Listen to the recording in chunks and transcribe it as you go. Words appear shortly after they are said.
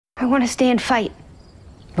I want to stay and fight.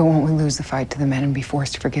 But won't we lose the fight to the men and be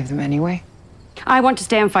forced to forgive them anyway? I want to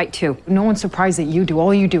stay and fight too. No one's surprised that you do.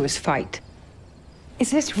 All you do is fight.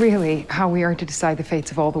 Is this really how we are to decide the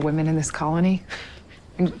fates of all the women in this colony?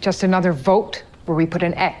 And just another vote where we put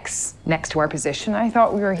an X next to our position? I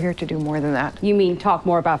thought we were here to do more than that. You mean talk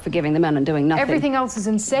more about forgiving the men and doing nothing? Everything else is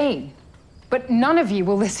insane. But none of you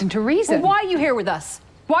will listen to reason. Well, why are you here with us?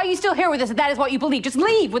 Why are you still here with us if that is what you believe? Just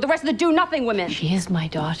leave with the rest of the do-nothing women. She is my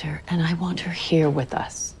daughter, and I want her here with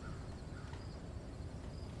us.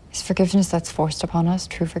 Is forgiveness that's forced upon us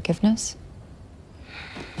true forgiveness?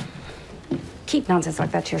 Keep nonsense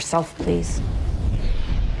like that to yourself, please.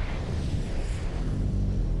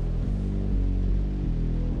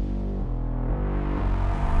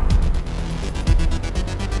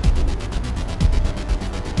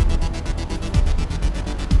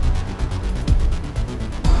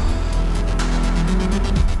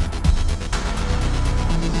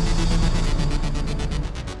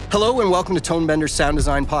 Hello and welcome to Tonebenders Sound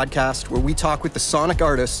Design Podcast, where we talk with the sonic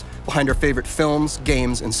artists behind our favorite films,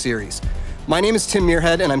 games, and series. My name is Tim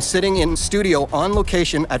Muirhead, and I'm sitting in studio on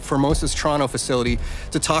location at Formosa's Toronto facility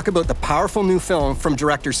to talk about the powerful new film from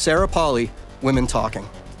director Sarah Polley, Women Talking.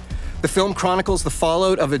 The film chronicles the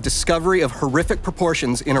fallout of a discovery of horrific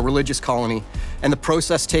proportions in a religious colony and the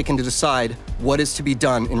process taken to decide what is to be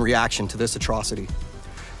done in reaction to this atrocity.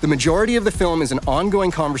 The majority of the film is an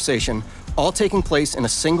ongoing conversation, all taking place in a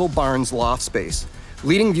single barn's loft space,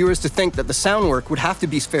 leading viewers to think that the sound work would have to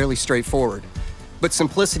be fairly straightforward. But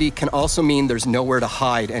simplicity can also mean there's nowhere to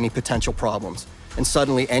hide any potential problems, and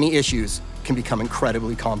suddenly any issues can become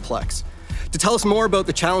incredibly complex. To tell us more about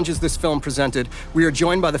the challenges this film presented, we are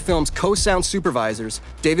joined by the film's co-sound supervisors,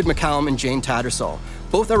 David McCallum and Jane Tattersall.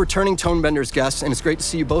 Both are returning Tonebenders guests, and it's great to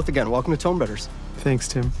see you both again. Welcome to Tonebenders. Thanks,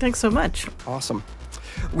 Tim. Thanks so much. Awesome.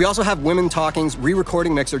 We also have Women Talking's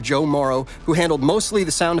re-recording mixer, Joe Morrow, who handled mostly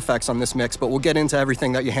the sound effects on this mix, but we'll get into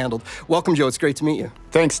everything that you handled. Welcome, Joe. It's great to meet you.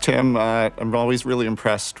 Thanks, Tim. I'm always really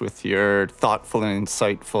impressed with your thoughtful and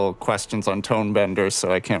insightful questions on Tonebenders,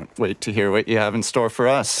 so I can't wait to hear what you have in store for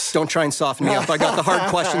us. Don't try and soften me up. I got the hard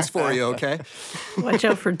questions for you, okay? Watch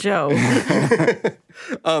out for Joe.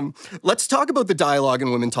 Let's talk about the dialogue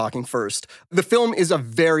in Women Talking first. The film is a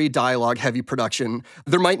very dialogue-heavy production.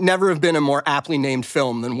 There might never have been a more aptly named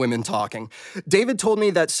film than Women Talking. David told me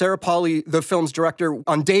that Sarah Polley, the film's director,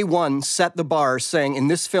 on day one set the bar saying, in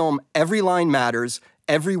this film, every line matters,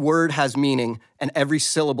 every word has meaning, and every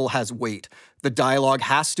syllable has weight. The dialogue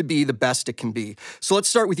has to be the best it can be. So let's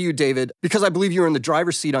start with you, David, because I believe you're in the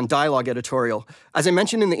driver's seat on dialogue editorial. As I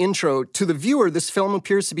mentioned in the intro, to the viewer, this film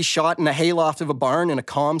appears to be shot in a hayloft of a barn in a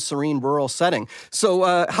calm, serene, rural setting. So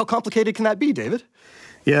how complicated can that be, David?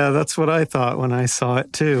 Yeah, that's what I thought when I saw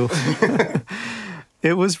it, too.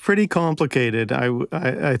 It was pretty complicated.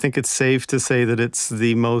 I think it's safe to say that it's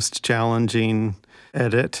the most challenging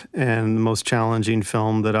edit and the most challenging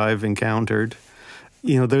film that I've encountered.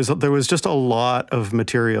 You know, there was just a lot of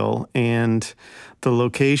material, and the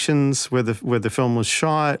locations where the film was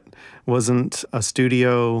shot wasn't a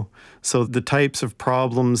studio, so the types of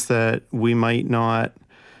problems that we might not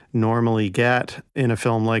normally get in a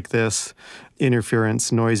film like this,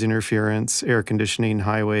 interference, noise interference, air conditioning,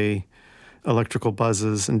 highway, electrical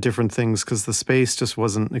buzzes, and different things, because the space just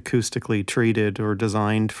wasn't acoustically treated or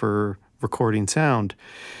designed for recording sound.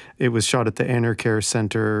 It was shot at the Enercare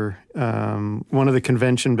Center, one of the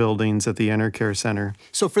convention buildings at the Enercare Center.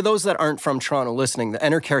 So for those that aren't from Toronto listening, the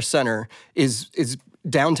Enercare Center is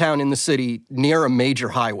downtown in the city near a major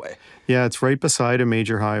highway. Yeah, it's right beside a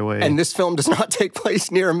major highway. And this film does not take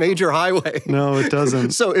place near a major highway. No, it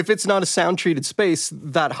doesn't. So if it's not a sound-treated space,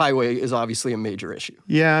 that highway is obviously a major issue.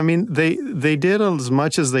 Yeah, I mean, they did as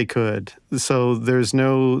much as they could. So there's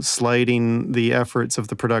no slighting the efforts of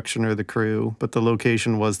the production or the crew, but the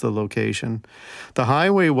location was the location. The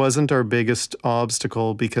highway wasn't our biggest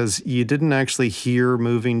obstacle because you didn't actually hear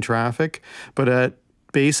moving traffic, but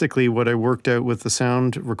basically what I worked out with the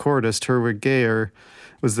sound recordist, Herwig Geyer,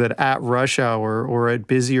 was that at rush hour or at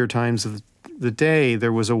busier times of the day,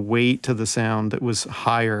 there was a weight to the sound that was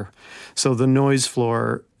higher. So the noise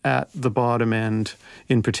floor at the bottom end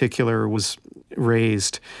in particular was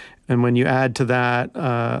raised. And when you add to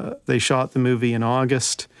that, they shot the movie in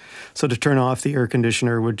August. So to turn off the air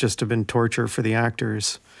conditioner would just have been torture for the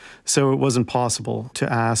actors. So it wasn't possible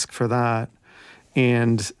to ask for that.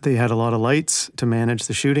 And they had a lot of lights to manage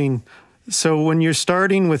the shooting. So when you're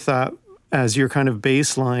starting with that as your kind of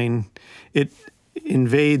baseline, it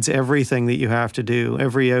invades everything that you have to do.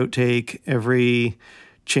 Every outtake, every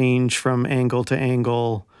change from angle to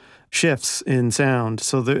angle, shifts in sound.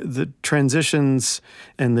 So the transitions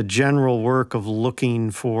and the general work of looking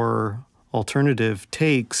for alternative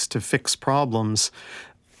takes to fix problems,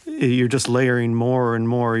 you're just layering more and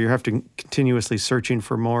more. You have to continuously searching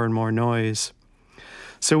for more and more noise.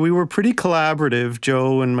 So we were pretty collaborative,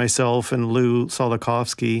 Joe and myself and Lou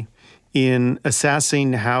Solikovsky, in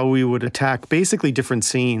assessing how we would attack basically different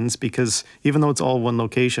scenes, because even though it's all one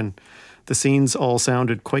location, the scenes all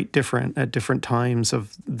sounded quite different at different times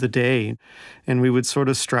of the day. And we would sort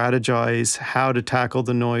of strategize how to tackle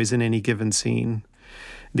the noise in any given scene.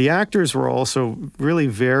 The actors were also really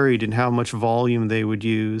varied in how much volume they would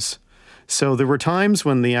use. So there were times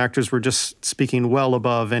when the actors were just speaking well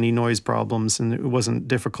above any noise problems and it wasn't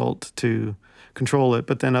difficult to control it.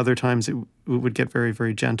 But then other times it would get very,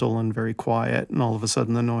 very gentle and very quiet. And all of a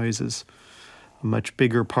sudden the noise is a much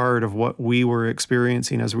bigger part of what we were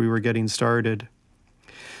experiencing as we were getting started.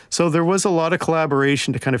 So there was a lot of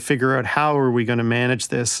collaboration to kind of figure out how are we going to manage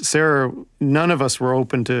this. Sarah, none of us were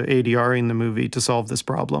open to ADRing the movie to solve this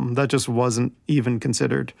problem. That just wasn't even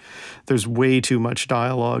considered. There's way too much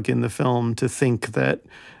dialogue in the film to think that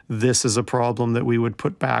this is a problem that we would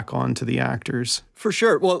put back onto the actors. For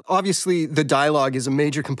sure. Well, obviously, the dialogue is a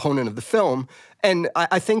major component of the film. And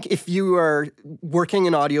I think if you are working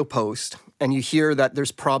in audio post and you hear that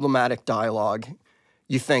there's problematic dialogue,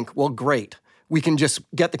 you think, well, great. We can just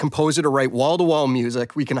get the composer to write wall-to-wall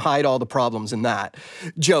music. We can hide all the problems in that.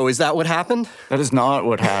 Joe, is that what happened? That is not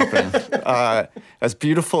what happened. As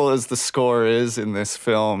beautiful as the score is in this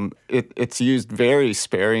film, it's used very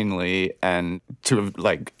sparingly and to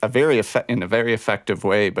like in a very effective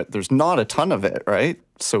way. But there's not a ton of it, right?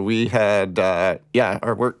 So we had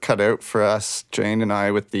our work cut out for us, Jane and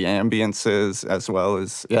I, with the ambiences as well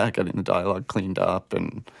as getting the dialogue cleaned up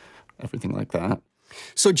and everything like that.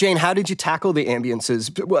 So, Jane, how did you tackle the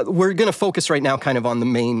ambiences? We're going to focus right now kind of on the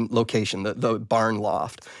main location, the barn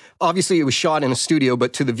loft. Obviously, it was shot in a studio,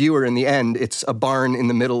 but to the viewer in the end, it's a barn in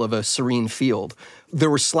the middle of a serene field. There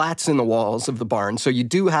were slats in the walls of the barn, so you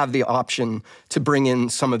do have the option to bring in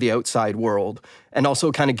some of the outside world and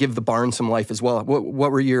also kind of give the barn some life as well.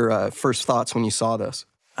 What were your first thoughts when you saw this?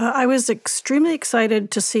 I was extremely excited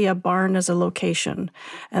to see a barn as a location.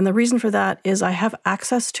 And the reason for that is I have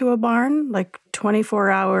access to a barn, like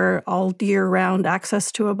 24-hour, all year round access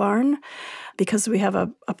to a barn, because we have a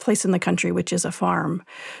place in the country which is a farm.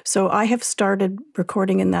 So I have started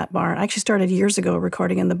recording in that barn. I actually started years ago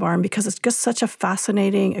recording in the barn because it's just such a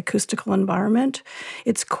fascinating acoustical environment.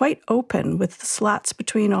 It's quite open with the slats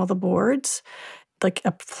between all the boards. Like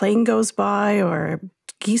a plane goes by or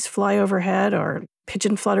geese fly overhead or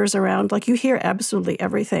pigeon flutters around. Like you hear absolutely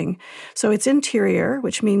everything. So it's interior,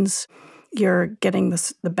 which means you're getting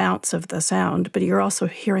the bounce of the sound, but you're also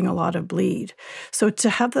hearing a lot of bleed. So to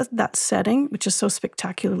have that setting, which is so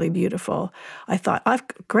spectacularly beautiful, I thought,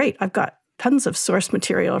 I've got tons of source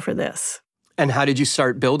material for this. And how did you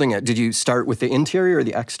start building it? Did you start with the interior or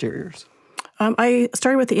the exteriors? I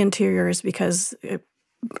started with the interiors because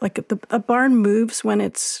a barn moves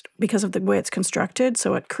because of the way it's constructed.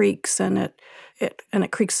 So it creaks and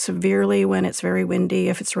it creaks severely when it's very windy.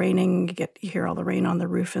 If it's raining, you hear all the rain on the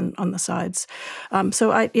roof and on the sides.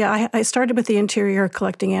 So I started with the interior,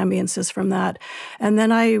 collecting ambiences from that, and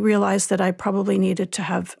then I realized that I probably needed to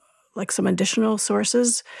have like some additional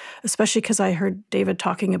sources, especially because I heard David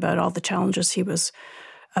talking about all the challenges he was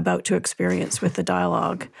about to experience with the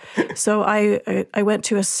dialogue. So I went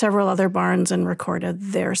to several other barns and recorded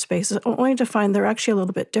their spaces, only to find they're actually a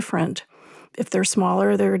little bit different. If they're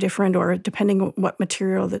smaller, they're different, or depending on what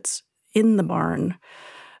material that's in the barn.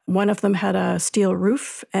 One of them had a steel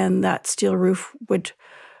roof, and that steel roof would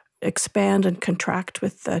expand and contract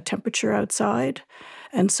with the temperature outside.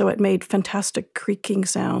 And so it made fantastic creaking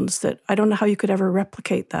sounds that I don't know how you could ever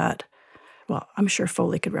replicate that. Well, I'm sure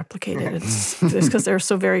Foley could replicate it. It's because they're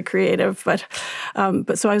so very creative. But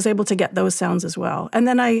so I was able to get those sounds as well. And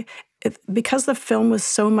then because the film was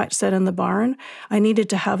so much set in the barn, I needed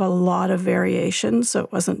to have a lot of variations. So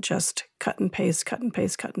it wasn't just cut and paste, cut and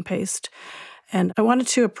paste, cut and paste. And I wanted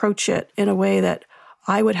to approach it in a way that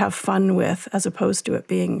I would have fun with, as opposed to it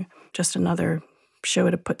being just another show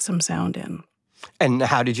to put some sound in. And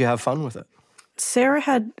how did you have fun with it? Sarah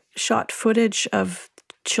had shot footage of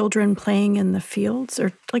children playing in the fields,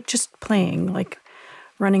 or like just playing, like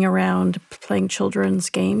running around playing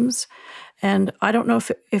children's games. And I don't know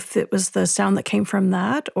if it was the sound that came from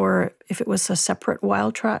that or if it was a separate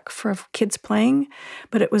wild track for kids playing,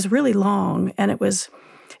 but it was really long, and it was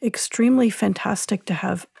extremely fantastic to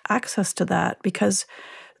have access to that because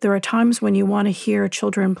There are times when you want to hear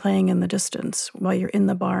children playing in the distance while you're in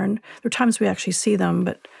the barn. There are times we actually see them,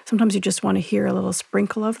 but sometimes you just want to hear a little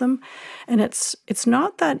sprinkle of them. And it's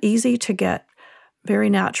not that easy to get very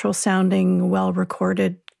natural sounding,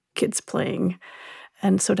 well-recorded kids playing.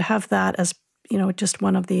 And so to have that as, just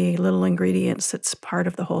one of the little ingredients that's part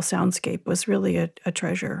of the whole soundscape was really a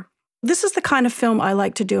treasure. This is the kind of film I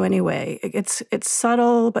like to do anyway. It's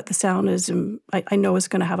subtle, but the sound I know is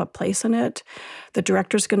going to have a place in it. The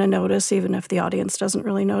director's going to notice, even if the audience doesn't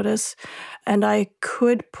really notice. And I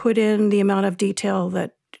could put in the amount of detail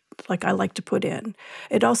that I like to put in.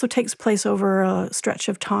 It also takes place over a stretch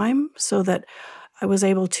of time so that I was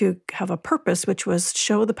able to have a purpose, which was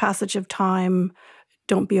show the passage of time,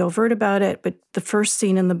 don't be overt about it, but the first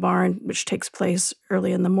scene in the barn, which takes place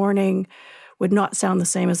early in the morning, would not sound the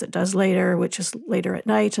same as it does later, which is later at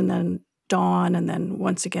night, and then dawn, and then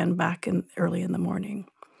once again back early in the morning.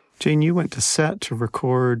 Jane, you went to set to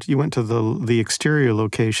record. You went to the exterior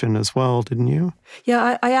location as well, didn't you?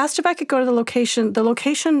 Yeah, I asked if I could go to the location. The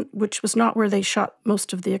location, which was not where they shot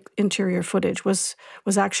most of the interior footage, was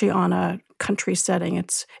actually on a country setting.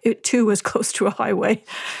 It too was close to a highway,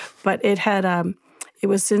 but it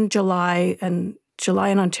was in July, and July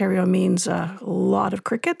in Ontario means a lot of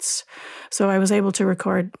crickets. So I was able to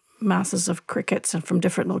record masses of crickets and from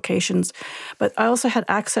different locations. But I also had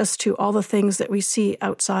access to all the things that we see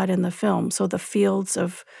outside in the film. So the fields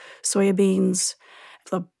of soybeans,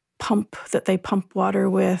 the pump that they pump water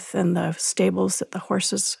with, and the stables that the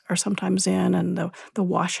horses are sometimes in, and the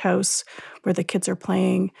wash house where the kids are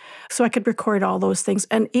playing. So I could record all those things.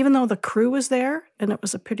 And even though the crew was there, and it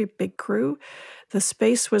was a pretty big crew, the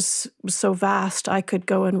space was so vast, I could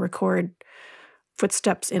go and record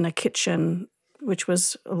footsteps in a kitchen, which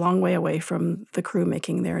was a long way away from the crew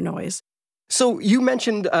making their noise. So you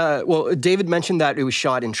mentioned, David mentioned that it was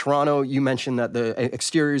shot in Toronto. You mentioned that the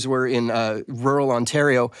exteriors were in rural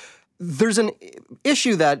Ontario. There's an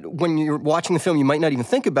issue that when you're watching the film, you might not even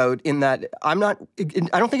think about, in that I don't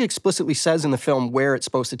think it explicitly says in the film where it's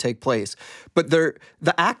supposed to take place, but the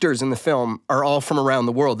actors in the film are all from around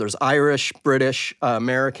the world. There's Irish, British,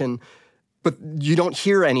 American, but you don't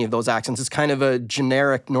hear any of those accents. It's kind of a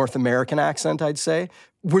generic North American accent, I'd say.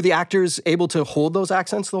 Were the actors able to hold those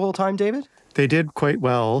accents the whole time, David? They did quite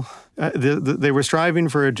well. They were striving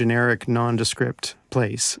for a generic, nondescript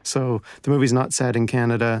place. So the movie's not set in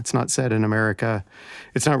Canada. It's not set in America.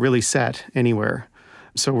 It's not really set anywhere.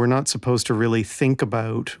 So we're not supposed to really think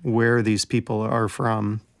about where these people are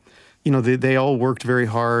from. They all worked very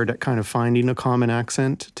hard at kind of finding a common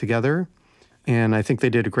accent together. And I think they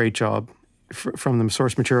did a great job from the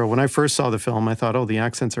source material. When I first saw the film, I thought, the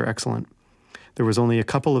accents are excellent. There was only a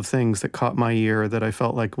couple of things that caught my ear that I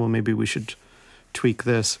felt like, well, maybe we should tweak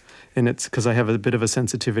this. And it's because I have a bit of a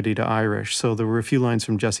sensitivity to Irish. So there were a few lines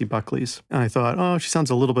from Jessie Buckley's. And I thought, she sounds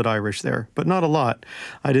a little bit Irish there, but not a lot.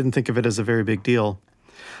 I didn't think of it as a very big deal.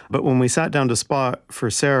 But when we sat down to spot for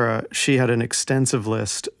Sarah, she had an extensive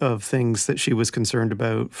list of things that she was concerned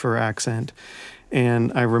about for accent.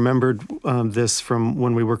 And I remembered this from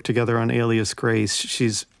when we worked together on Alias Grace.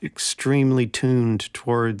 She's extremely tuned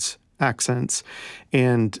towards accents,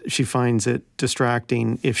 and she finds it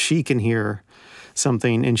distracting if she can hear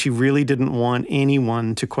something, and she really didn't want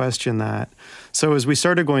anyone to question that. So as we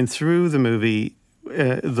started going through the movie,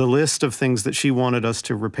 the list of things that she wanted us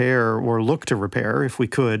to repair or look to repair, if we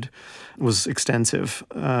could, was extensive.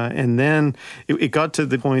 And then it got to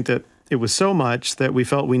the point that it was so much that we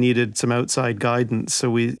felt we needed some outside guidance. So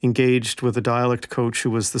we engaged with a dialect coach who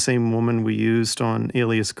was the same woman we used on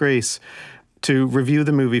Alias Grace to review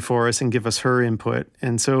the movie for us and give us her input.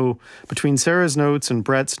 And so between Sarah's notes and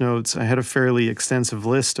Brett's notes, I had a fairly extensive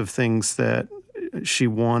list of things that she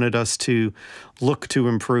wanted us to look to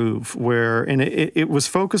improve, and it was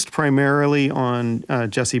focused primarily on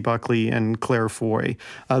Jessie Buckley and Claire Foy.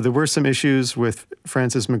 There were some issues with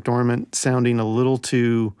Frances McDormand sounding a little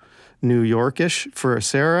too New Yorkish for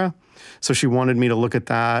Sarah, so she wanted me to look at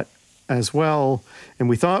that as well. And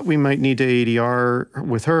we thought we might need to ADR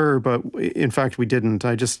with her, but in fact we didn't.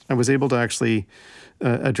 I was able to actually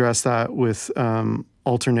address that with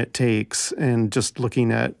alternate takes and just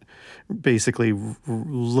basically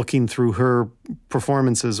looking through her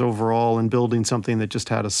performances overall and building something that just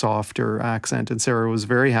had a softer accent. And Sarah was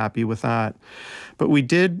very happy with that. But we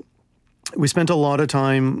spent a lot of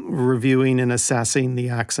time reviewing and assessing the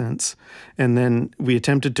accents, and then we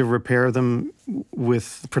attempted to repair them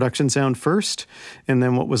with production sound first, and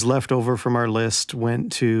then what was left over from our list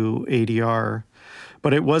went to ADR.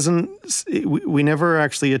 But we never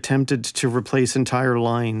actually attempted to replace entire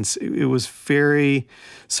lines. It was very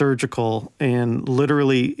surgical and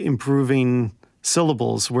literally improving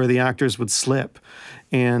syllables where the actors would slip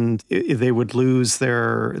and they would lose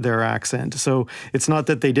their accent. So it's not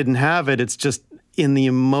that they didn't have it, it's just in the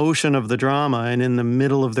emotion of the drama and in the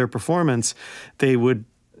middle of their performance, they would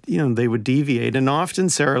deviate. And often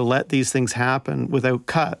Sarah let these things happen without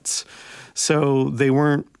cuts. So they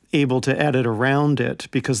weren't able to edit around it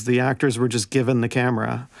because the actors were just given the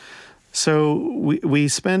camera. So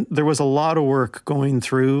there was a lot of work going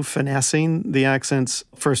through finessing the accents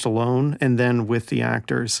first alone and then with the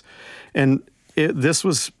actors. And this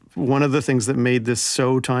was one of the things that made this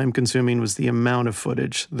so time consuming was the amount of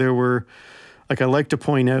footage. There were, I like to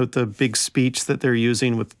point out the big speech that they're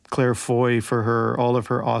using with Claire Foy for all of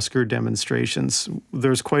her Oscar demonstrations.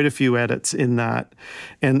 There's quite a few edits in that.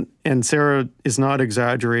 And Sarah is not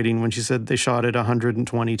exaggerating when she said they shot it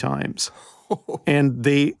 120 times. And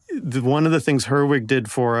one of the things Herwig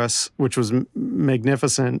did for us, which was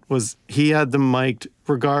magnificent, was he had them mic'd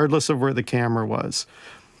regardless of where the camera was.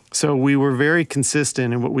 So we were very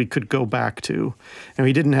consistent in what we could go back to. And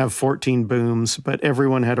we didn't have 14 booms, but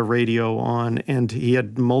everyone had a radio on and he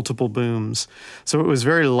had multiple booms. So it was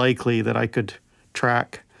very likely that I could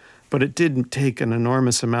track. But it did take an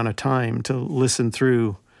enormous amount of time to listen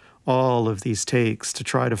through all of these takes to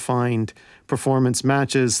try to find performance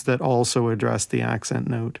matches that also addressed the accent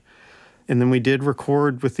note. And then we did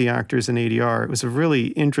record with the actors in ADR. It was a really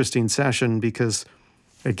interesting session because,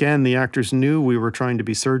 again, the actors knew we were trying to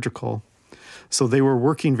be surgical. So they were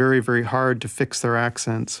working very, very hard to fix their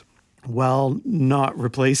accents while not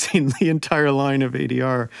replacing the entire line of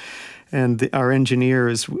ADR. And our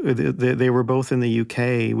engineers, they were both in the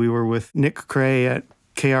UK. We were with Nick Cray at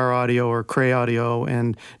KR Audio or Cray Audio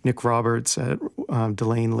and Nick Roberts at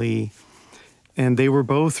Delane Lee. And they were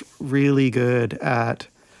both really good at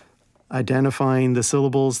identifying the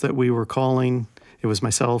syllables that we were calling. It was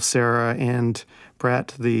myself, Sarah, and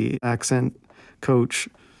Brett, the accent coach,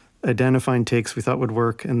 identifying takes we thought would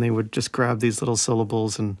work, and they would just grab these little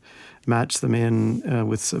syllables and match them in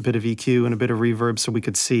with a bit of EQ and a bit of reverb so we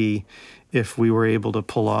could see if we were able to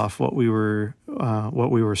pull off what we were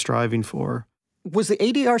striving for. Was the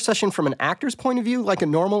ADR session from an actor's point of view like a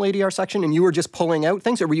normal ADR section and you were just pulling out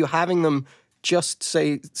things, or were you having them just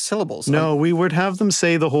say syllables? No, we would have them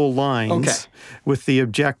say the whole lines with the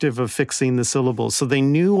objective of fixing the syllables. So they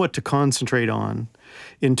knew what to concentrate on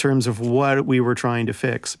in terms of what we were trying to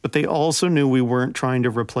fix. But they also knew we weren't trying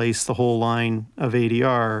to replace the whole line of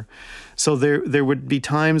ADR. So there would be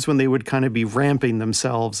times when they would kind of be ramping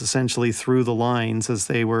themselves essentially through the lines as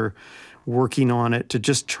they were working on it to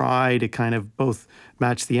just try to kind of both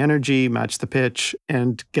match the energy, match the pitch,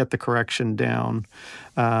 and get the correction down.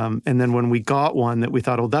 And then when we got one that we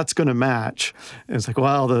thought, oh, that's going to match, it's like,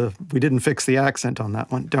 well, we didn't fix the accent on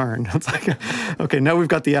that one. Darn. It's like, okay, now we've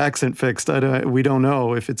got the accent fixed. We don't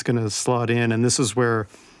know if it's going to slot in. And this is where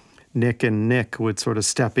Nick would sort of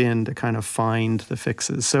step in to kind of find the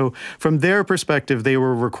fixes. So from their perspective, they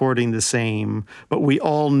were recording the same, but we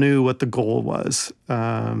all knew what the goal was.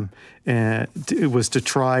 And it was to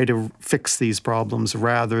try to fix these problems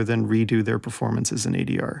rather than redo their performances in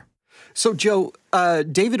ADR. So Joe,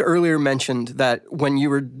 David earlier mentioned that when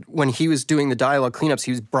he was doing the dialogue cleanups,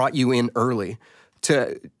 he brought you in early.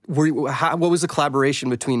 What was the collaboration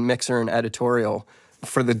between mixer and editorial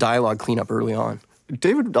for the dialogue cleanup early on?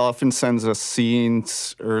 David often sends us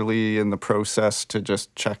scenes early in the process to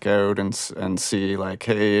just check out and see, like,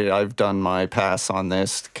 hey, I've done my pass on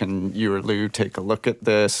this. Can you or Lou take a look at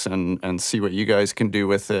this and see what you guys can do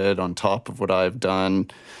with it on top of what I've done?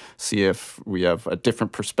 See if we have a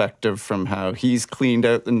different perspective from how he's cleaned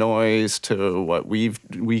out the noise to what we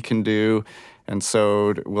can do. And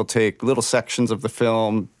so we'll take little sections of the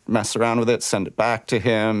film, mess around with it, send it back to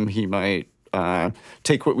him. He might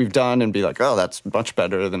take what we've done and be like, oh, that's much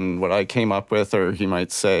better than what I came up with. Or he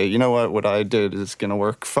might say, you know what I did is going to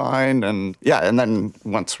work fine. And yeah, and then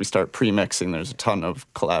once we start pre-mixing, there's a ton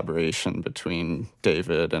of collaboration between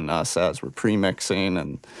David and us as we're pre-mixing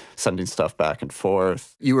and sending stuff back and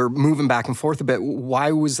forth. You were moving back and forth a bit.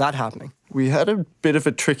 Why was that happening? We had a bit of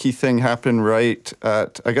a tricky thing happen I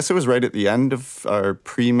guess it was right at the end of our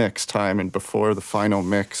pre-mix time and before the final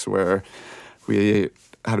mix, where we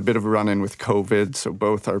had a bit of a run-in with COVID, so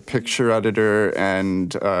both our picture editor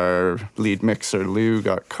and our lead mixer, Lou,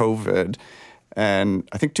 got COVID. And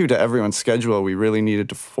I think due to everyone's schedule, we really needed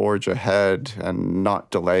to forge ahead and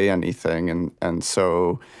not delay anything. And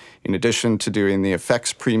so in addition to doing the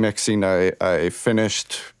effects pre-mixing, I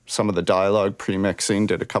finished some of the dialogue pre-mixing,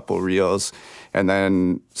 did a couple reels, and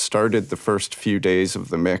then started the first few days of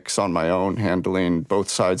the mix on my own, handling both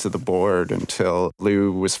sides of the board until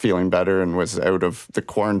Lou was feeling better and was out of the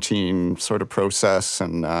quarantine sort of process.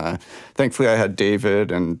 And thankfully I had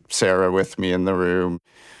David and Sarah with me in the room.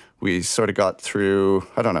 We sort of got through,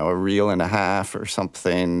 I don't know, a reel and a half or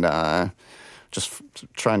something, just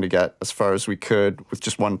trying to get as far as we could with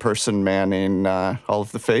just one person manning all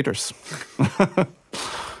of the faders.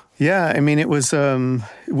 Yeah, I mean, it was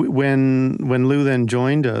when Lou then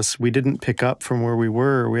joined us, we didn't pick up from where we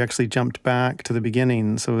were. We actually jumped back to the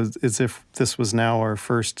beginning, so as if this was now our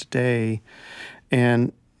first day.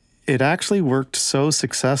 And it actually worked so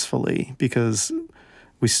successfully because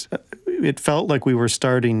it felt like we were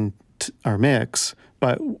starting our mix,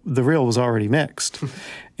 but the reel was already mixed.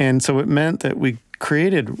 And so it meant that we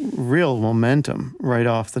created real momentum right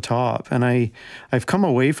off the top. And I've come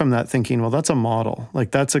away from that thinking, well, that's a model.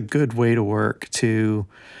 Like, that's a good way to work, to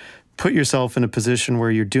put yourself in a position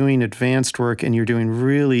where you're doing advanced work and you're doing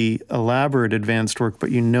really elaborate advanced work,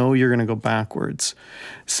 but you know you're going to go backwards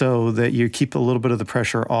so that you keep a little bit of the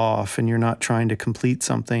pressure off and you're not trying to complete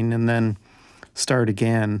something and then start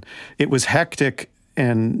again. It was hectic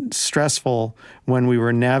and stressful when we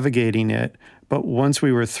were navigating it, but once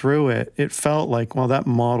we were through it, it felt like, well, that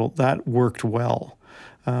model, that worked well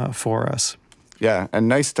for us. Yeah, and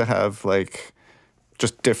nice to have like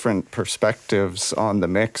just different perspectives on the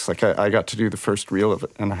mix. Like I got to do the first reel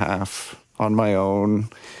and a half on my own,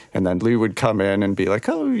 and then Lou would come in and be like,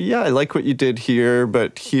 oh yeah, I like what you did here,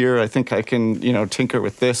 but here I think I can, tinker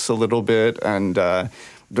with this a little bit. And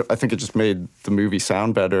I think it just made the movie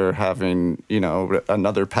sound better having,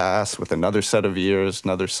 another pass with another set of ears,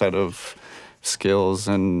 another set of skills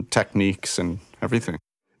and techniques and everything.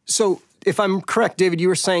 So if I'm correct, David, you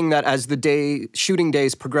were saying that as the shooting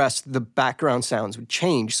days progressed, the background sounds would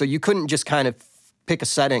change. So you couldn't just kind of pick a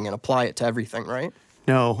setting and apply it to everything, right?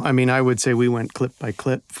 No, I mean, I would say we went clip by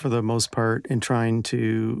clip for the most part in trying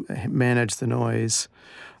to manage the noise.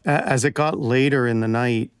 As it got later in the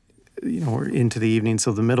night, or into the evening,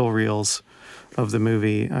 so the middle reels of the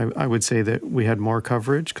movie, I would say that we had more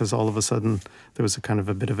coverage because all of a sudden there was a kind of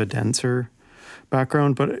a bit of a denser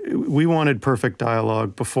background, but we wanted perfect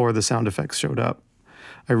dialogue before the sound effects showed up.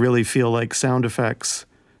 I really feel like sound effects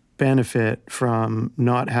benefit from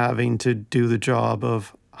not having to do the job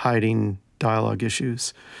of hiding dialogue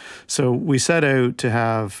issues. So we set out to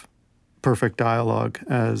have perfect dialogue,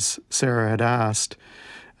 as Sarah had asked.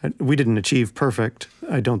 We didn't achieve perfect.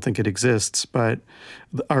 I don't think it exists, but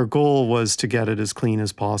our goal was to get it as clean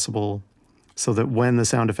as possible so that when the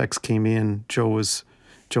sound effects came in, Joe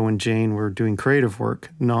and Jane were doing creative work,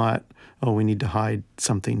 not, oh, we need to hide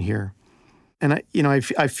something here. And I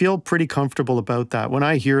feel pretty comfortable about that. When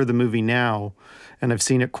I hear the movie now, and I've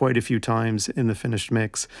seen it quite a few times in the finished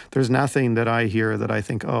mix, there's nothing that I hear that I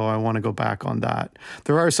think, oh, I want to go back on that.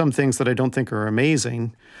 There are some things that I don't think are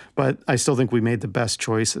amazing, but I still think we made the best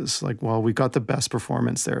choices. Like, well, we got the best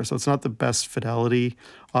performance there. So it's not the best fidelity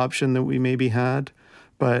option that we maybe had,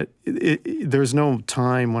 but there's no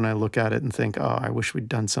time when I look at it and think, oh, I wish we'd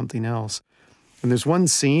done something else. And there's one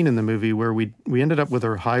scene in the movie where we ended up with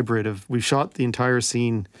a hybrid of, we shot the entire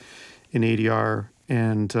scene in ADR,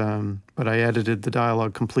 and but I edited the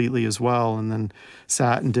dialogue completely as well, and then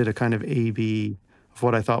sat and did a kind of A/B of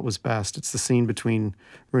what I thought was best. It's the scene between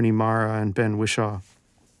Rooney Mara and Ben Whishaw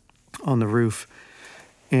on the roof.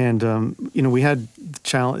 And, we had the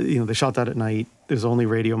challenge, they shot that at night. There's only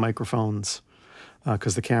radio microphones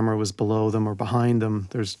because the camera was below them or behind them.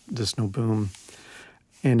 There's just no boom.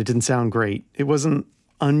 And it didn't sound great. It wasn't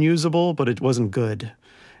unusable, but it wasn't good.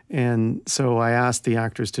 And so I asked the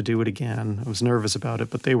actors to do it again. I was nervous about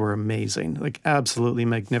it, but they were amazing, like absolutely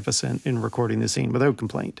magnificent in recording the scene without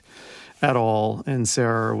complaint at all. And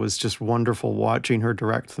Sarah was just wonderful watching her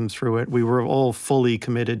direct them through it. We were all fully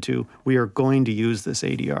committed to, we are going to use this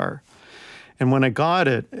ADR. And when I got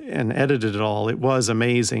it and edited it all, it was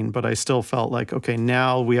amazing, but I still felt like, okay,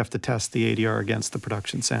 now we have to test the ADR against the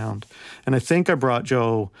production sound. And I think I brought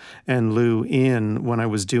Joe and Lou in when I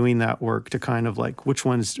was doing that work to kind of like, which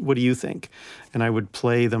ones, what do you think? And I would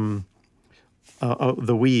play them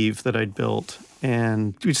the weave that I'd built,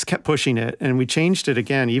 and we just kept pushing it. And we changed it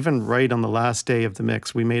again, even right on the last day of the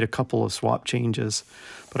mix. We made a couple of swap changes.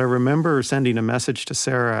 But I remember sending a message to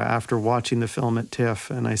Sarah after watching the film at TIFF,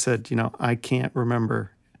 and I said, I can't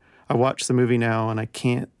remember. I watched the movie now, and I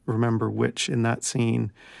can't remember which in that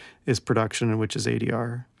scene is production and which is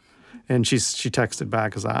ADR. And she texted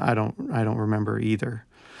back because I don't remember either.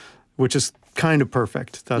 which is kind of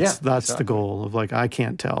perfect. That's exactly. the goal of like, I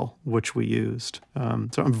can't tell which we used. So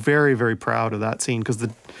I'm very, very proud of that scene because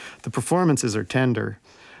the performances are tender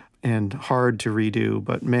and hard to redo.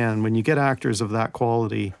 But man, when you get actors of that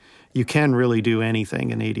quality, you can really do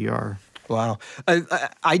anything in ADR. Wow.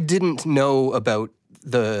 I didn't know about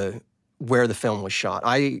where the film was shot.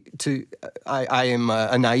 I am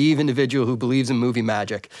a naive individual who believes in movie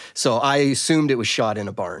magic, so I assumed it was shot in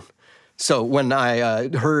a barn. So when I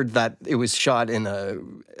heard that it was shot in a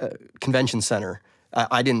convention center,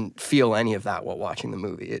 I didn't feel any of that while watching the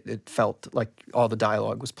movie. It felt like all the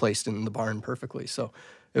dialogue was placed in the barn perfectly. So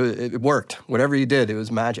it worked. Whatever you did, it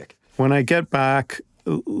was magic. When I get back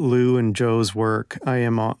Lou and Joe's work, I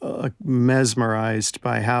am mesmerized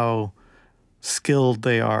by how skilled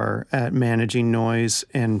they are at managing noise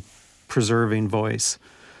and preserving voice.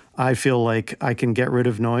 I feel like I can get rid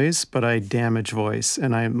of noise, but I damage voice.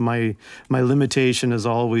 And my limitation is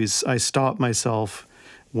always I stop myself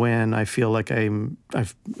when I feel like I'm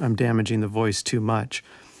damaging the voice too much.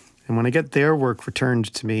 And when I get their work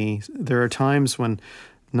returned to me, there are times when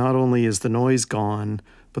not only is the noise gone,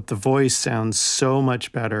 but the voice sounds so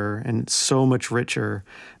much better and so much richer.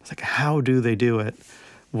 It's like, how do they do it?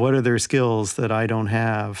 What are their skills that I don't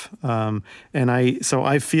have? So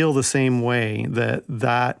I feel the same way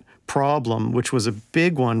that problem, which was a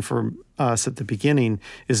big one for us at the beginning,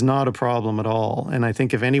 is not a problem at all. And I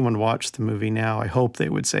think if anyone watched the movie now, I hope they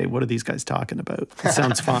would say, what are these guys talking about? It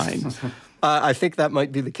sounds fine. I think that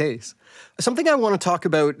might be the case. Something I want to talk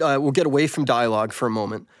about, we'll get away from dialogue for a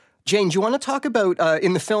moment. Jane, do you want to talk about,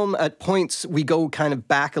 in the film, at points, we go kind of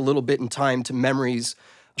back a little bit in time to memories.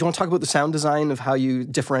 Do you want to talk about the sound design of how you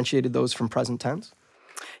differentiated those from present tense?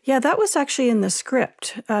 Yeah, that was actually in the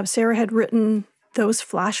script. Sarah had written those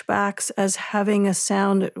flashbacks as having a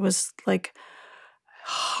sound that was like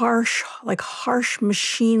harsh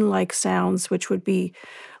machine-like sounds, which would be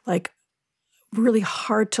like really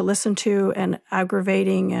hard to listen to and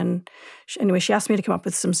aggravating. And anyway, she asked me to come up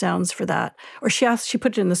with some sounds for that. Or she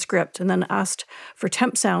put it in the script and then asked for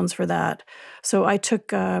temp sounds for that. So I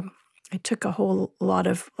took a whole lot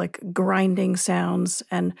of like grinding sounds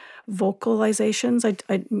and vocalizations.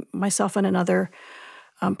 I myself and another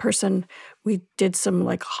person, we did some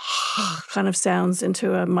like kind of sounds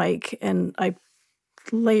into a mic, and I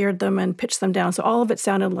layered them and pitched them down. So all of it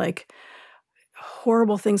sounded like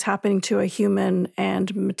horrible things happening to a human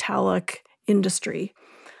and metallic industry.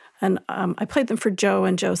 And I played them for Joe,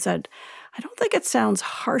 and Joe said, I don't think it sounds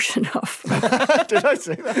harsh enough. Did I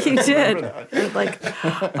say that? You did. Like,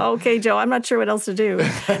 okay, Joe, I'm not sure what else to do.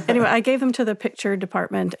 Anyway, I gave them to the picture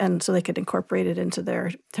department, and so they could incorporate it into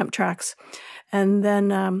their temp tracks. And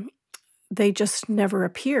then they just never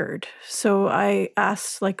appeared. So I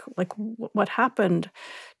asked, like what happened?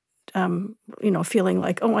 Feeling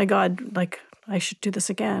like, oh my God, like I should do this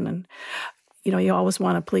again. And you always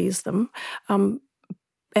want to please them.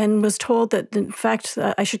 And was told that, in fact,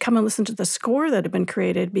 I should come and listen to the score that had been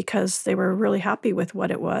created because they were really happy with what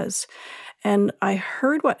it was. And I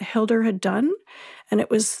heard what Hildur had done, and it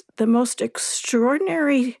was the most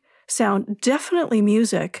extraordinary sound, definitely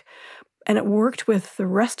music, and it worked with the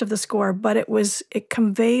rest of the score, but it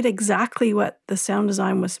conveyed exactly what the sound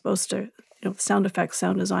design was supposed to, the sound effects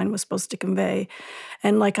sound design was supposed to convey.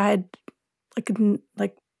 And like I had,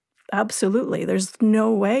 like absolutely, there's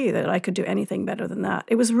no way that I could do anything better than that.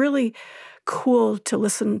 It was really cool to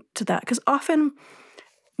listen to that, because often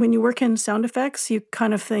when you work in sound effects, you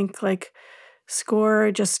kind of think like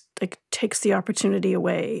score just like takes the opportunity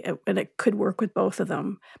away, and it could work with both of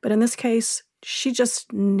them. But in this case, she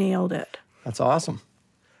just nailed it. That's awesome.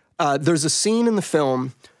 There's a scene in the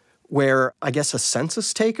film where I guess a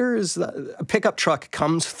census taker, a pickup truck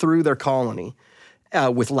comes through their colony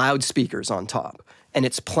with loudspeakers on top, and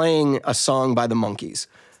it's playing a song by the Monkees.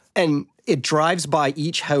 And it drives by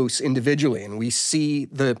each house individually, and we see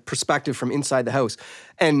the perspective from inside the house.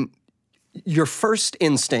 And your first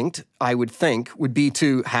instinct, I would think, would be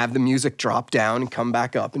to have the music drop down and come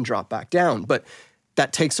back up and drop back down. But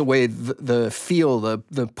that takes away the feel,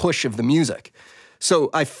 the push of the music. So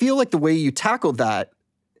I feel like the way you tackled that,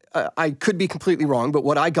 I could be completely wrong, but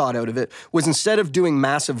what I got out of it was, instead of doing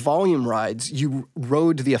massive volume rides, you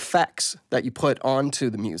rode the effects that you put onto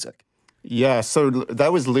the music. Yeah, so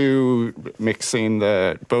that was Lou mixing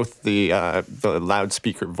both the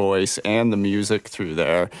loudspeaker voice and the music through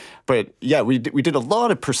there. But yeah, we did a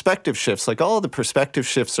lot of perspective shifts. Like all the perspective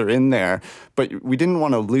shifts are in there, but we didn't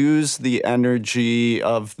want to lose the energy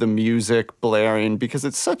of the music blaring because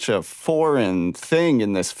it's such a foreign thing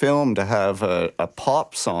in this film to have a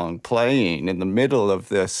pop song playing in the middle of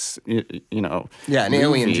this, you know. Yeah, an movie.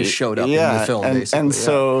 alien just showed up in the film, basically. And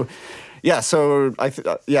so. Yeah, so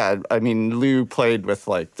I mean, Lou played with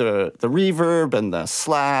like the reverb and the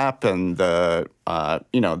slap and the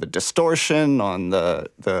the distortion on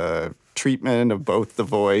the treatment of both the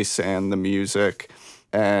voice and the music,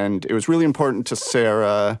 and it was really important to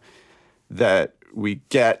Sarah that we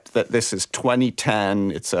get that this is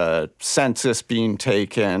 2010. It's a census being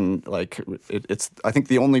taken. Like it's I think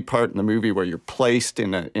the only part in the movie where you're placed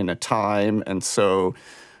in a time, and so.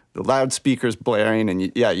 The loudspeakers blaring, and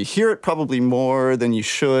you hear it probably more than you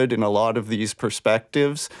should in a lot of these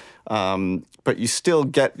perspectives, but you still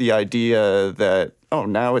get the idea that, oh,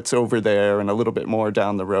 now it's over there and a little bit more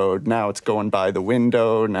down the road. Now it's going by the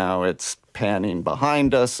window. Now it's panning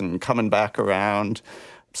behind us and coming back around.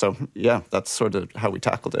 So, yeah, that's sort of how we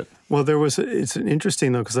tackled it. Well, it's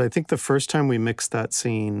interesting, though, because I think the first time we mixed that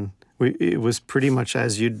scene, it was pretty much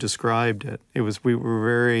as you'd described it. We were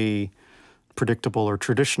very predictable or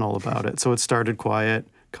traditional about it. So it started quiet,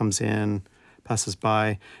 comes in, passes by,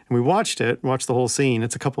 and we watched the whole scene.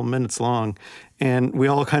 It's a couple minutes long, and we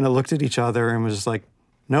all kind of looked at each other and was just like,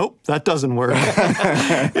 nope, that doesn't work.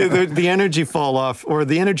 The energy fall off, or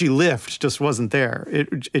the energy lift just wasn't there.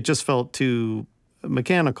 It just felt too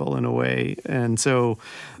mechanical in a way. And so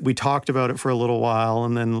we talked about it for a little while,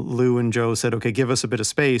 and then Lou and Joe said, okay, give us a bit of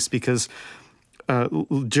space, because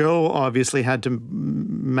Joe obviously had to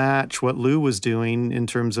match what Lou was doing in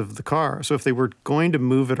terms of the car. So if they were going to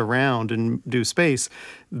move it around and do space,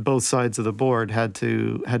 both sides of the board had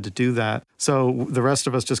to do that. So the rest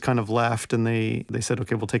of us just kind of left, and they said,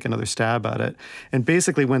 okay, we'll take another stab at it. And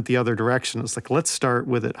basically went the other direction. It's like, let's start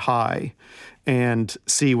with it high and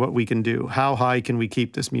see what we can do. How high can we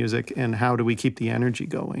keep this music, and how do we keep the energy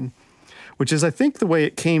going? Which is, I think, the way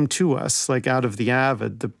it came to us, like out of the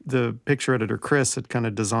Avid. The picture editor, Chris, had kind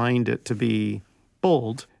of designed it to be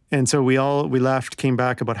bold. And so we left, came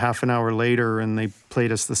back about half an hour later, and they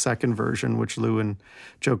played us the second version, which Lou and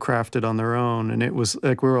Joe crafted on their own. And it was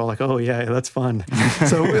like, we were all like, oh, yeah, that's fun.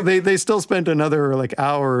 So they still spent another like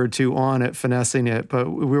hour or two on it, finessing it. But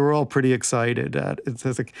we were all pretty excited. It's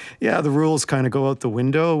like, yeah, the rules kind of go out the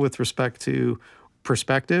window with respect to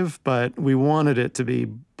perspective, but we wanted it to be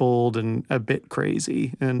bold and a bit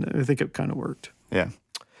crazy, and I think it kind of worked. Yeah.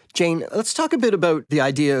 Jane, let's talk a bit about the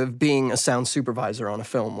idea of being a sound supervisor on a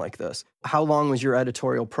film like this. How long was your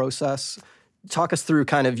editorial process? Talk us through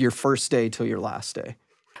kind of your first day till your last day.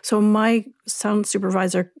 So my sound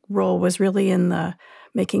supervisor role was really in the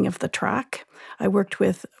making of the track. I worked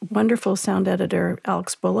with wonderful sound editor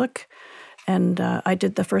Alex Bullock, and I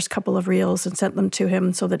did the first couple of reels and sent them to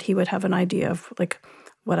him so that he would have an idea of like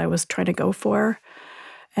what I was trying to go for.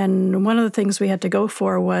 And one of the things we had to go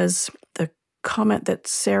for was the comment that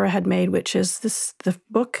Sarah had made, which is the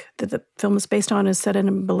book that the film is based on is set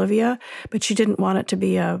in Bolivia, but she didn't want it to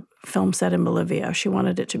be a film set in Bolivia. She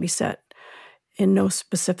wanted it to be set in no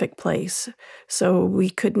specific place. So we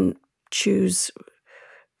couldn't choose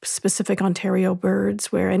specific Ontario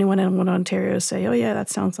birds where anyone in Ontario say, oh yeah, that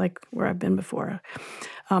sounds like where I've been before.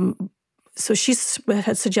 So she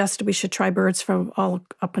had suggested we should try birds from all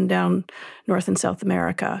up and down North and South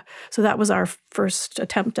America. So that was our first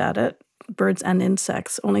attempt at it, birds and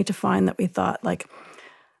insects, only to find that we thought, like,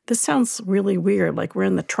 this sounds really weird, like we're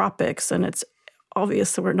in the tropics, and it's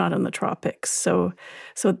obvious that we're not in the tropics. So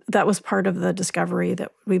that was part of the discovery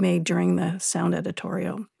that we made during the sound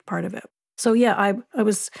editorial part of it. So yeah, I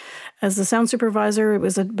was, as the sound supervisor, it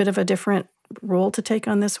was a bit of a different role to take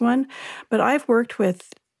on this one. But I've worked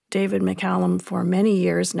with David McCallum for many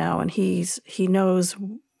years now, and he knows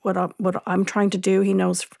what I'm trying to do. He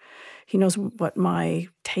knows what my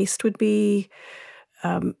taste would be.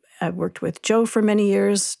 I've worked with Joe for many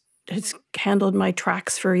years. He's handled my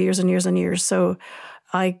tracks for years and years and years. So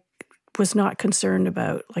I was not concerned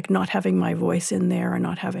about like not having my voice in there and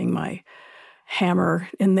not having my hammer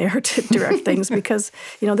in there to direct things, because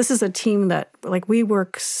this is a team that like we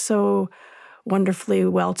work so wonderfully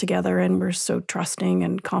well together, and we're so trusting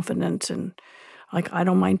and confident, and like I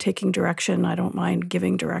don't mind taking direction, I don't mind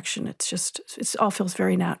giving direction. It all feels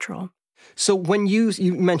very natural. So when you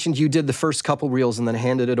mentioned you did the first couple reels and then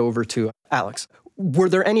handed it over to Alex, were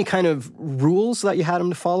there any kind of rules that you had him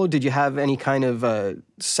to follow? Did you have any kind of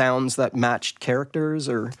sounds that matched characters,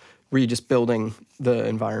 or Were you just building the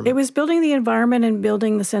environment? It was building the environment and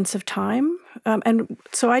building the sense of time. And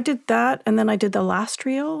so I did that, and then I did the last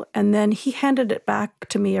reel, and then he handed it back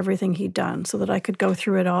to me, everything he'd done, so that I could go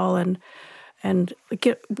through it all and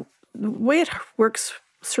get the way it works,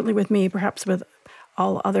 certainly with me, perhaps with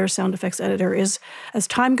all other sound effects editor, is as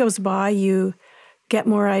time goes by, you get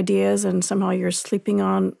more ideas, and somehow you're sleeping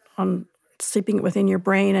it within your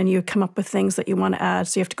brain, and you come up with things that you want to add,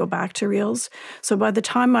 so you have to go back to reels. So by the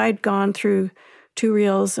time I'd gone through 2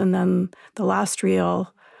 reels and then the last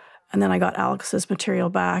reel, and then I got Alex's material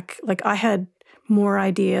back, like I had more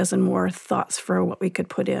ideas and more thoughts for what we could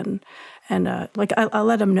put in. And I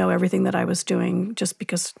let him know everything that I was doing, just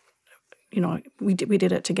because, we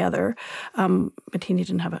did it together. But he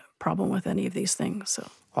didn't have a problem with any of these things. So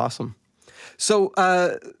awesome. So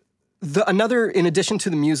in addition to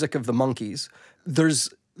the music of the monkeys, there's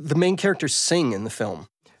the main characters sing in the film.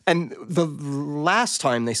 And the last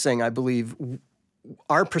time they sing, I believe,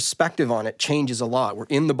 our perspective on it changes a lot. We're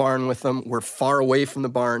in the barn with them, we're far away from the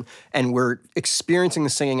barn, and we're experiencing the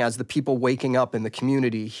singing as the people waking up in the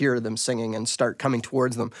community hear them singing and start coming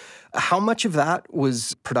towards them. How much of that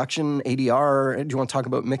was production, ADR? Do you want to talk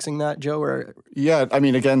about mixing that, Joe? Or? Yeah, I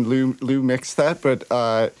mean, again, Lou mixed that, but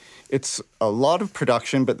it's a lot of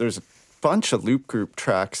production, but there's a bunch of loop group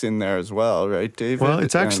tracks in there as well, right, David? Well,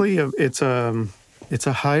 it's actually it's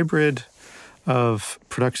a hybrid of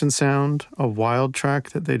production sound, a wild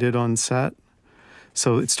track that they did on set.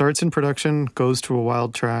 So it starts in production, goes to a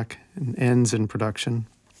wild track, and ends in production.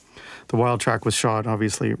 The wild track was shot,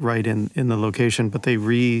 obviously, right in the location, but they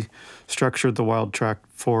restructured the wild track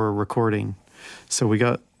for recording. So we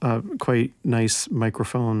got quite nice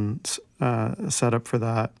microphones set up for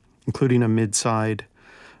that, including a mid-side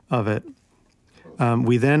of it.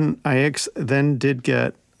 I then did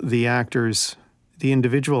get the actors, the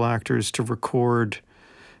individual actors, to record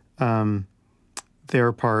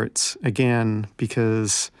their parts again,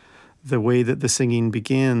 because the way that the singing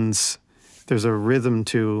begins, there's a rhythm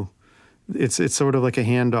to it's sort of like a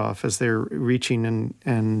handoff as they're reaching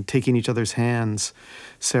and taking each other's hands.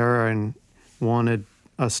 Sarah wanted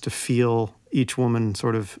us to feel each woman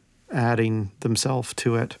sort of adding themselves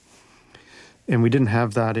to it. And we didn't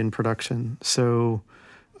have that in production. So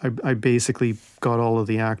I basically got all of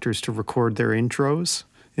the actors to record their intros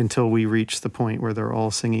until we reached the point where they're all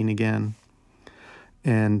singing again,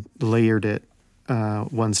 and layered it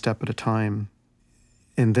one step at a time.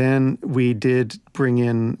 And then we did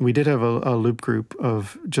have a loop group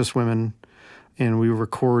of just women, and we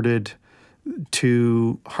recorded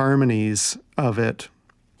 2 harmonies of it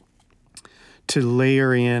to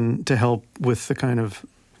layer in to help with the kind of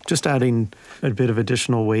just adding a bit of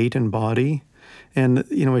additional weight and body. And,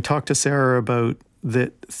 I talked to Sarah about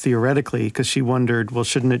that theoretically, because she wondered, well,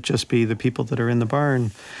 shouldn't it just be the people that are in the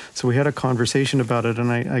barn? So we had a conversation about it,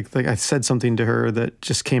 and I said something to her that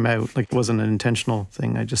just came out, like it wasn't an intentional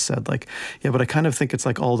thing. I just said, yeah, but I kind of think it's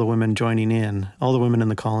like all the women joining in, all the women in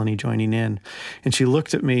the colony joining in. And she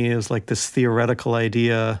looked at me as like this theoretical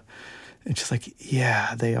idea, and she's like,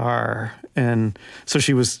 yeah, they are. And so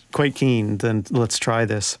she was quite keen, then let's try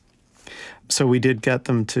this. So we did get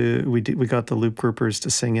them we got the loop groupers to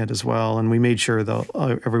sing it as well, and we made sure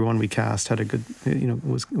that everyone we cast had a good,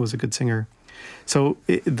 was a good singer. So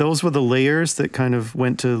those were the layers that kind of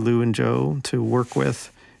went to Lou and Joe to work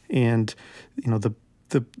with, and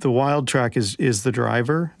the wild track is the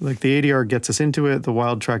driver. Like the ADR gets us into it, the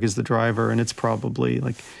wild track is the driver, and it's probably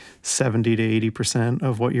like 70 to 80%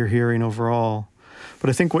 of what you're hearing overall. But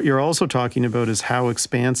I think what you're also talking about is how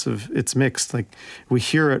expansive it's mixed. Like we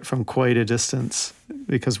hear it from quite a distance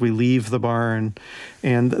because we leave the barn,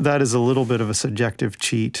 and that is a little bit of a subjective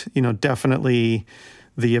cheat. Definitely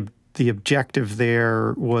the objective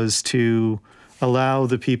there was to allow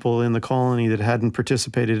the people in the colony that hadn't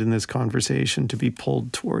participated in this conversation to be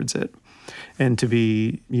pulled towards it and to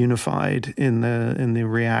be unified in the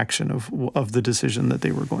reaction of the decision that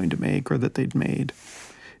they were going to make or that they'd made.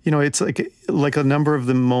 It's like a number of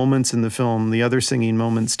the moments in the film, the other singing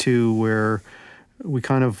moments too, where we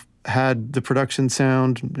kind of had the production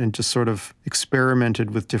sound and just sort of experimented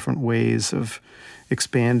with different ways of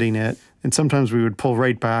expanding it. And sometimes we would pull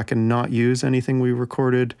right back and not use anything we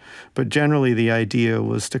recorded. But generally the idea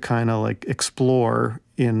was to kind of like explore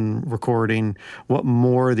in recording what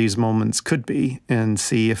more these moments could be and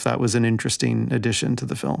see if that was an interesting addition to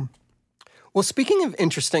the film. Well, speaking of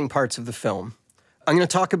interesting parts of the film, I'm going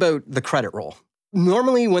to talk about the credit roll.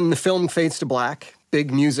 Normally when the film fades to black,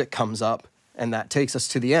 big music comes up, and that takes us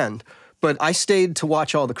to the end. But I stayed to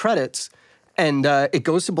watch all the credits, and it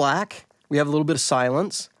goes to black. We have a little bit of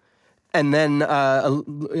silence, And then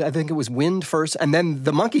I think it was wind first, and then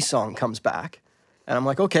the monkey song comes back. And I'm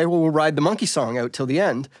like, okay, well, we'll ride the monkey song out till the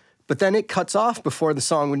end. But then it cuts off before the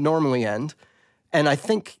song would normally end. And I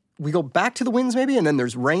think we go back to the winds maybe, and then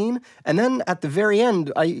there's rain. And then at the very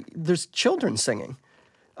end, there's children singing.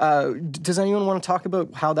 Does anyone want to talk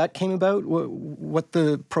about how that came about, what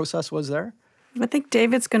the process was there? I think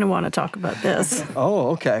David's going to want to talk about this.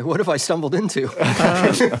 Oh, okay. What have I stumbled into?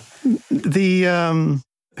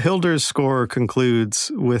 Hilder's score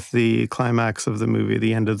concludes with the climax of the movie,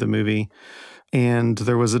 the end of the movie, and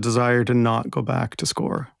there was a desire to not go back to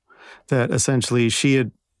score. That essentially she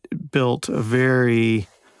had built a very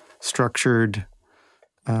structured,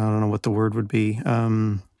 I don't know what the word would be.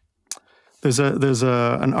 There's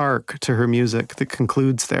an arc to her music that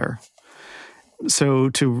concludes there. So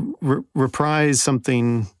to reprise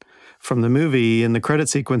something from the movie in the credit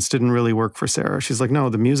sequence didn't really work for Sarah. She's like, no,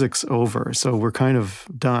 the music's over, so we're kind of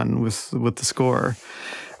done with the score.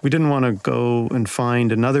 We didn't want to go and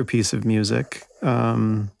find another piece of music.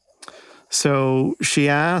 So she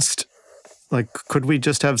asked, like, could we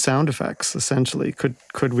just have sound effects, essentially?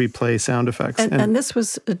 Could we play sound effects? And this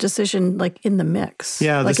was a decision, like, in the mix.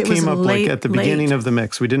 Yeah, this came up, like, at the beginning of the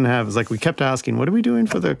mix. We didn't have, it's like, we kept asking, what are we doing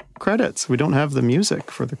for the credits? We don't have the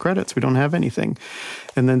music for the credits. We don't have anything.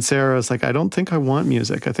 And then Sarah was like, I don't think I want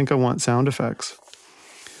music. I think I want sound effects.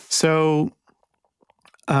 So,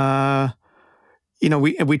 we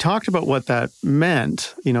talked about what that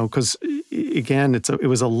meant, because again, it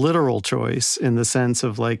was a literal choice in the sense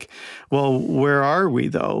of like, well, where are we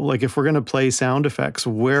though? Like, if we're going to play sound effects,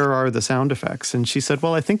 where are the sound effects? And she said,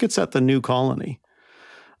 well, I think it's at the new colony.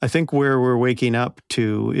 I think where we're waking up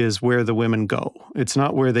to is where the women go. It's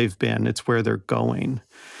not where they've been, it's where they're going.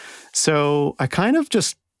 So I kind of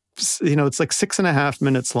just, it's like 6.5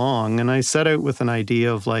 minutes long. And I set out with an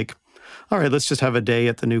idea of like, all right, let's just have a day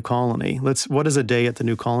at the new colony. What does a day at the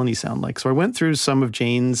new colony sound like? So I went through some of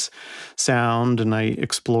Jane's sound and I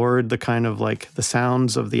explored the kind of like the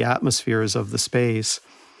sounds of the atmospheres of the space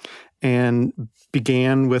and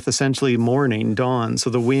began with essentially morning, dawn. So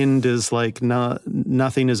the wind is like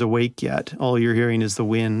nothing is awake yet. All you're hearing is the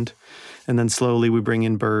wind. And then slowly we bring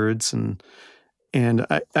in birds and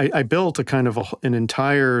I built a kind of an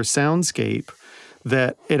entire soundscape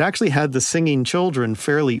that it actually had the singing children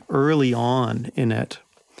fairly early on in it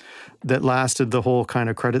that lasted the whole kind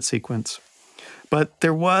of credit sequence. But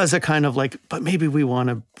there was a kind of like, but maybe we want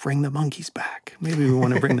to bring the monkeys back. Maybe we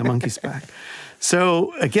want to bring the monkeys back.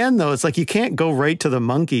 So again, though, it's like you can't go right to the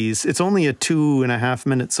monkeys. It's only a 2.5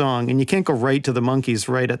 minute song, and you can't go right to the monkeys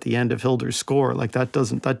right at the end of Hilder's score. Like that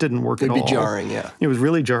didn't work at all. It'd be jarring, yeah. It was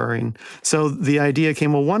really jarring. So the idea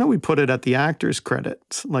came, well, why don't we put it at the actors'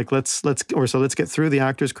 credits? Like let's get through the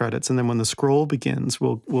actors' credits, and then when the scroll begins,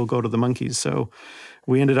 we'll go to the monkeys. So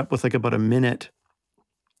we ended up with like about a minute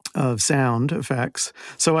of sound effects.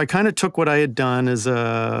 So I kind of took what I had done as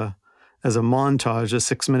a montage, a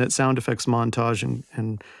 6-minute sound effects montage,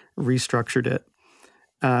 and restructured it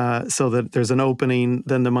so that there's an opening,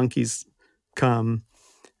 then the monkeys come,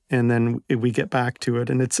 and then we get back to it.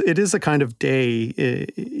 And it is a kind of day,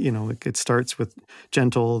 it starts with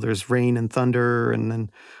gentle, there's rain and thunder, and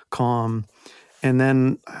then calm. And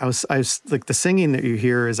then I was like, the singing that you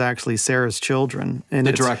hear is actually Sarah's children. And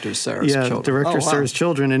the director's Sarah's children. Yeah, director Sarah's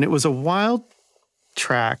children. And it was a wild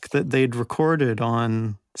track that they'd recorded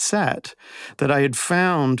on set that I had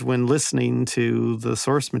found when listening to the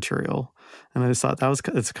source material. And I just thought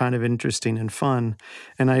it's kind of interesting and fun.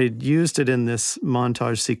 And I had used it in this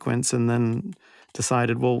montage sequence and then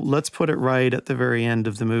decided, well, let's put it right at the very end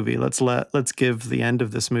of the movie. Let's give the end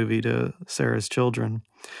of this movie to Sarah's children.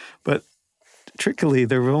 But trickily,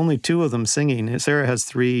 there were only 2 of them singing. Sarah has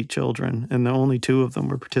 3 children, and the only 2 of them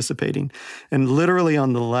were participating. And literally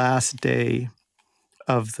on the last day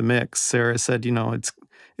of the mix, Sarah said,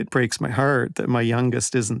 it breaks my heart that my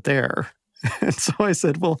youngest isn't there. And so I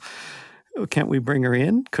said, well, can't we bring her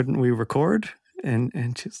in? Couldn't we record?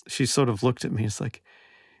 And she sort of looked at me. It's like,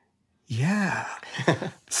 yeah.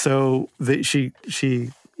 So she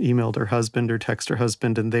emailed her husband or texted her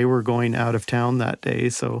husband, and they were going out of town that day.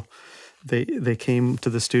 So they came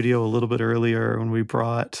to the studio a little bit earlier when we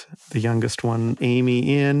brought the youngest one,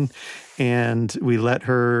 Amy, in, and we let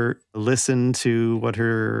her listen to what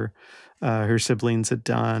her siblings had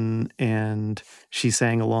done, and she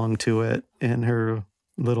sang along to it in her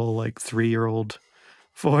little 3-year-old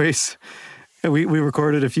voice. And we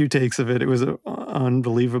recorded a few takes of it. It was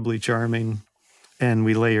unbelievably charming. And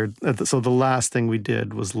we layered, so the last thing we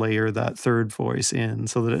did was layer that 3rd voice in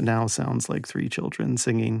so that it now sounds like 3 children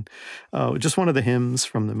singing just one of the hymns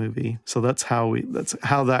from the movie. So that's how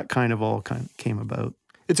that kind of all came about.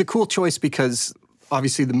 It's a cool choice because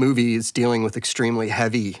obviously the movie is dealing with extremely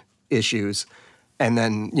heavy issues. And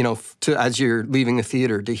then, you know, as you're leaving the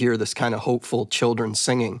theater, to hear this kind of hopeful children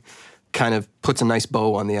singing kind of puts a nice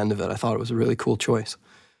bow on the end of it. I thought it was a really cool choice.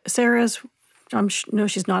 Sarah's, I know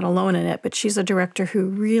she's not alone in it, but she's a director who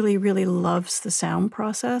really, really loves the sound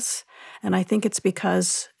process. And I think it's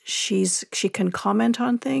because she can comment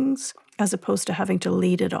on things as opposed to having to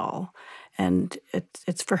lead it all. And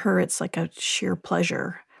it's for her, it's like a sheer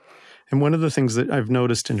pleasure. And one of the things that I've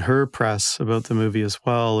noticed in her press about the movie as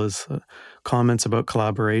well is comments about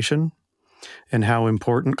collaboration and how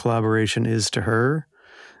important collaboration is to her.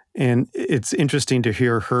 And it's interesting to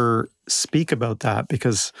hear her speak about that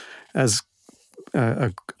because as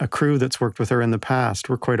a crew that's worked with her in the past,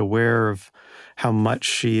 we're quite aware of how much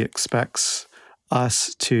she expects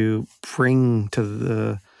us to bring to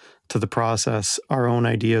the process our own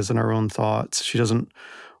ideas and our own thoughts. She doesn't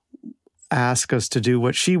ask us to do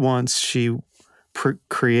what she wants. She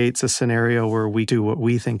creates a scenario where we do what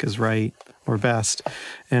we think is right or best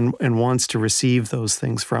and wants to receive those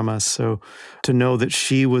things from us. So to know that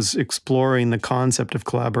she was exploring the concept of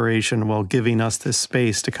collaboration while giving us this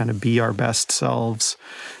space to kind of be our best selves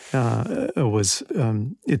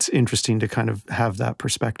it's interesting to kind of have that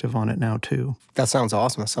perspective on it now too. That sounds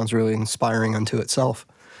awesome. That sounds really inspiring unto itself.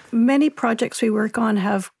 Many projects we work on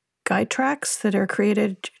have guide tracks that are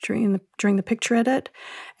created during the picture edit,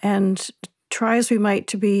 and try as we might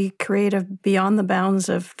to be creative beyond the bounds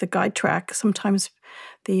of the guide track. Sometimes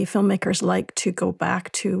the filmmakers like to go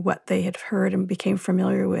back to what they had heard and became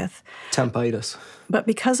familiar with. Tempitis. But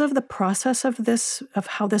because of the process of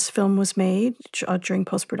how this film was made during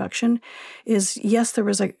post-production, yes, there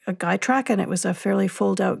was a guide track, and it was a fairly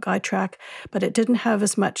fold-out guide track, but it didn't have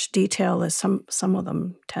as much detail as some of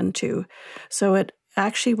them tend to. So it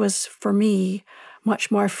actually was, for me,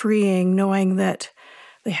 much more freeing knowing that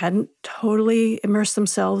they hadn't totally immersed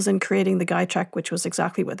themselves in creating the guide track, which was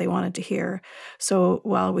exactly what they wanted to hear. So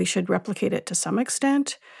while we should replicate it to some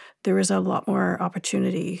extent, there is a lot more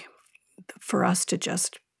opportunity for us to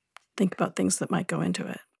just think about things that might go into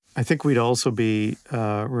it. I think we'd also be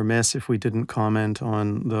remiss if we didn't comment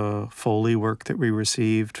on the Foley work that we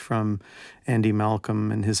received from Andy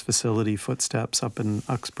Malcolm and his facility Footsteps up in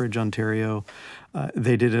Uxbridge, Ontario.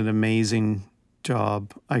 They did an amazing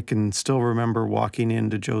job. I can still remember walking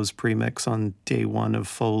into Joe's premix on day one of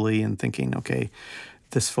Foley and thinking, okay,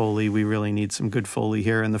 this Foley, we really need some good Foley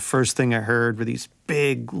here. And the first thing I heard were these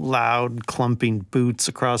big, loud, clumping boots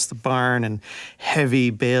across the barn and heavy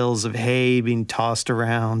bales of hay being tossed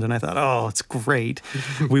around. And I thought, oh, it's great.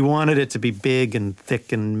 We wanted it to be big and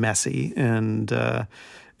thick and messy. And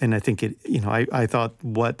I think I thought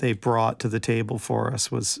what they brought to the table for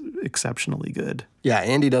us was exceptionally good. Yeah,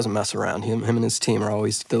 Andy doesn't mess around. Him and his team are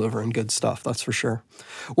always delivering good stuff, that's for sure.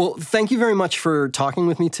 Well, thank you very much for talking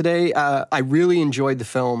with me today. I really enjoyed the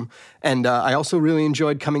film, and I also really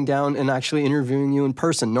enjoyed coming down and actually interviewing you in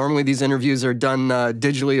person. Normally these interviews are done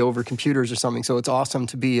digitally over computers or something, so it's awesome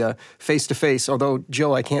to be face-to-face, although,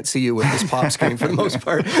 Joe, I can't see you with this pop screen for the most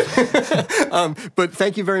part. But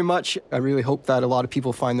thank you very much. I really hope that a lot of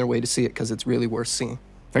people find their way to see it because it's really worth seeing.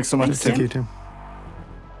 Thanks so much. Thank you, Tim.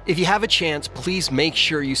 If you have a chance, please make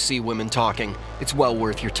sure you see Women Talking. It's well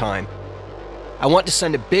worth your time. I want to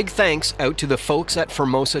send a big thanks out to the folks at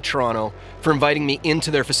Formosa Toronto for inviting me into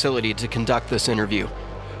their facility to conduct this interview.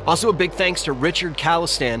 Also a big thanks to Richard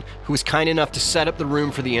Calistan, who was kind enough to set up the room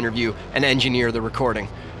for the interview and engineer the recording.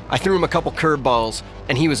 I threw him a couple curveballs,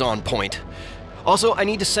 and he was on point. Also, I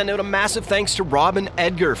need to send out a massive thanks to Robin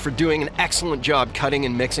Edgar for doing an excellent job cutting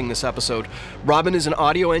and mixing this episode. Robin is an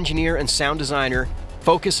audio engineer and sound designer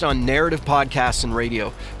focused on narrative podcasts and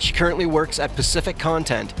radio. She currently works at Pacific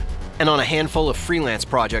Content and on a handful of freelance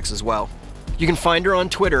projects as well. You can find her on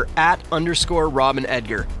Twitter @_Robin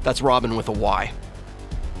Edgar. That's Robin with a Y.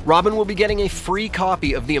 Robin will be getting a free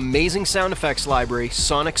copy of the amazing sound effects library,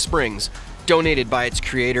 Sonic Springs, donated by its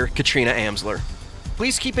creator, Katrina Amsler.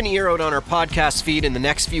 Please keep an ear out on our podcast feed in the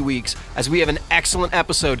next few weeks, as we have an excellent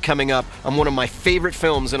episode coming up on one of my favorite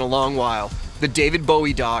films in a long while, the David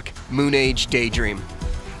Bowie doc, Moon Age Daydream.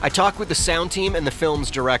 I talked with the sound team and the film's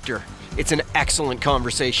director. It's an excellent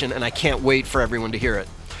conversation, and I can't wait for everyone to hear it.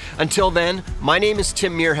 Until then, my name is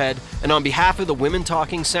Tim Muirhead, and on behalf of the Women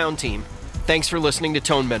Talking sound team, thanks for listening to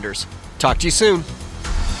Tonebenders. Talk to you soon.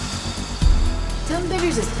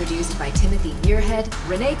 Tonebenders is produced by Timothy Muirhead,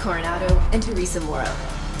 Renee Coronado, and Teresa Morrow.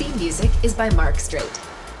 Theme music is by Mark Strait.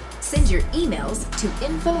 Send your emails to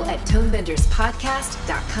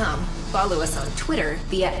info@tonebenderspodcast.com. Follow us on Twitter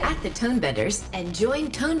via @thetonebenders and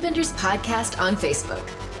join Tonebenders Podcast on Facebook.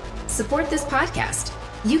 Support this podcast.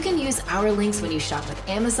 You can use our links when you shop with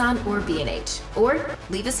Amazon or B&H, or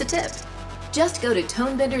leave us a tip. Just go to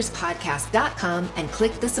tonebenderspodcast.com and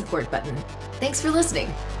click the support button. Thanks for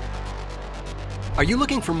listening. Are you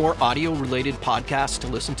looking for more audio-related podcasts to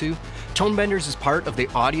listen to? Tonebenders is part of the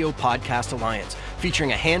Audio Podcast Alliance,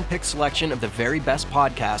 featuring a hand-picked selection of the very best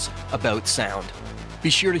podcasts about sound.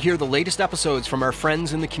 Be sure to hear the latest episodes from our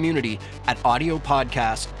friends in the community at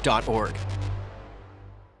audiopodcast.org.